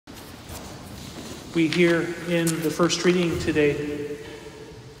We hear in the first reading today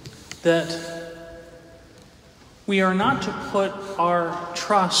that we are not to put our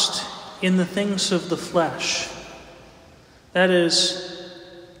trust in the things of the flesh. That is,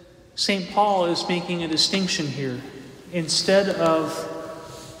 St. Paul is making a distinction here. Instead of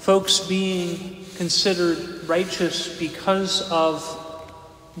folks being considered righteous because of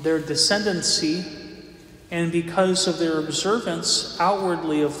their descendancy and because of their observance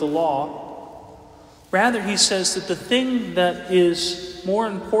outwardly of the law, rather, he says that the thing that is more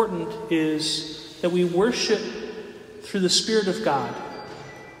important is that we worship through the Spirit of God.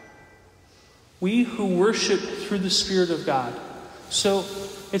 We who worship through the Spirit of God. So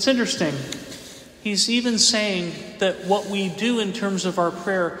it's interesting. He's even saying that what we do in terms of our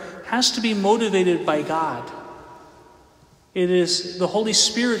prayer has to be motivated by God. It is the Holy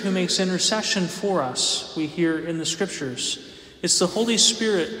Spirit who makes intercession for us, we hear in the Scriptures. It's the Holy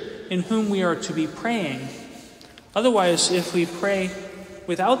Spirit in whom we are to be praying. Otherwise, if we pray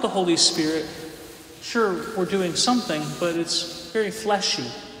without the Holy Spirit, sure, we're doing something, but it's very fleshy.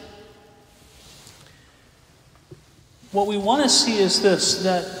 What we want to see is this,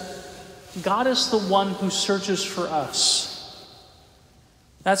 that God is the one who searches for us.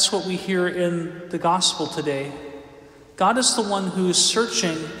 That's what we hear in the gospel today. God is the one who is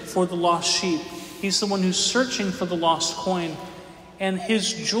searching for the lost sheep. He's the one who's searching for the lost coin. And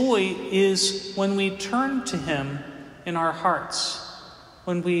his joy is when we turn to him in our hearts,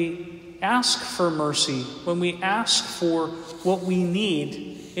 when we ask for mercy, when we ask for what we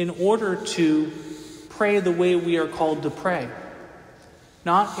need in order to pray the way we are called to pray.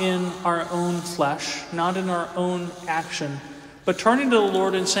 Not in our own flesh, not in our own action, but turning to the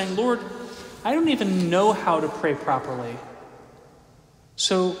Lord and saying, Lord, I don't even know how to pray properly.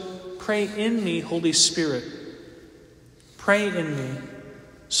 So pray in me, Holy Spirit. Pray in me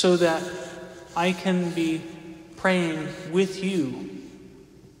so that I can be praying with you.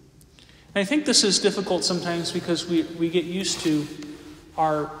 And I think this is difficult sometimes because we get used to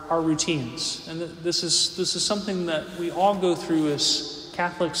our routines. And this is something that we all go through as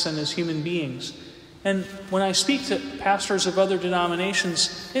Catholics and as human beings. And when I speak to pastors of other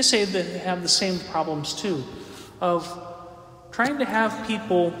denominations, they say that they have the same problems too, of trying to have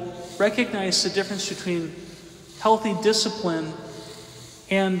people recognize the difference between healthy discipline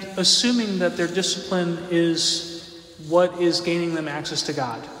and assuming that their discipline is what is gaining them access to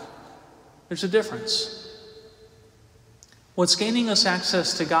God. There's a difference. What's gaining us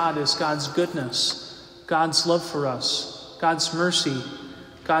access to God is God's goodness, God's love for us, God's mercy,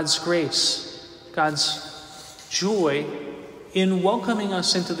 God's grace, God's joy in welcoming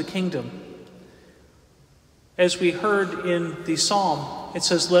us into the kingdom. As we heard in the psalm, it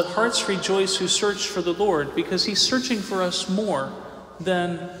says, "Let hearts rejoice who search for the Lord," because he's searching for us more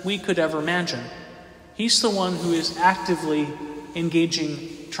than we could ever imagine. He's the one who is actively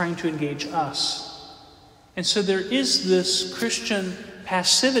trying to engage us. And so there is this Christian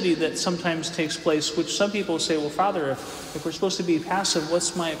passivity that sometimes takes place, which some people say, well, Father, if we're supposed to be passive,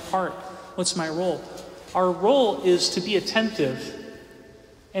 what's my part? What's my role? Our role is to be attentive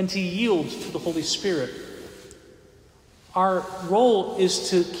and to yield to the Holy Spirit. Our role is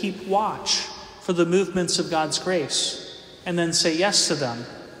to keep watch for the movements of God's grace and then say yes to them.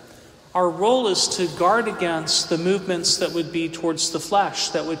 Our role is to guard against the movements that would be towards the flesh,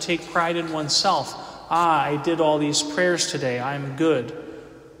 that would take pride in oneself. I did all these prayers today, I'm good.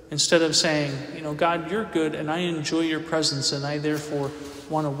 Instead of saying, God, you're good and I enjoy your presence and I therefore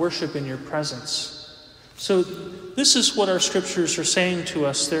want to worship in your presence. So this is what our scriptures are saying to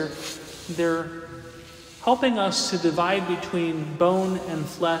us. They're helping us to divide between bone and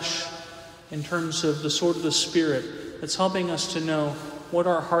flesh in terms of the sword of the Spirit. It's helping us to know what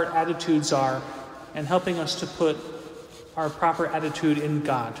our heart attitudes are and helping us to put our proper attitude in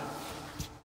God.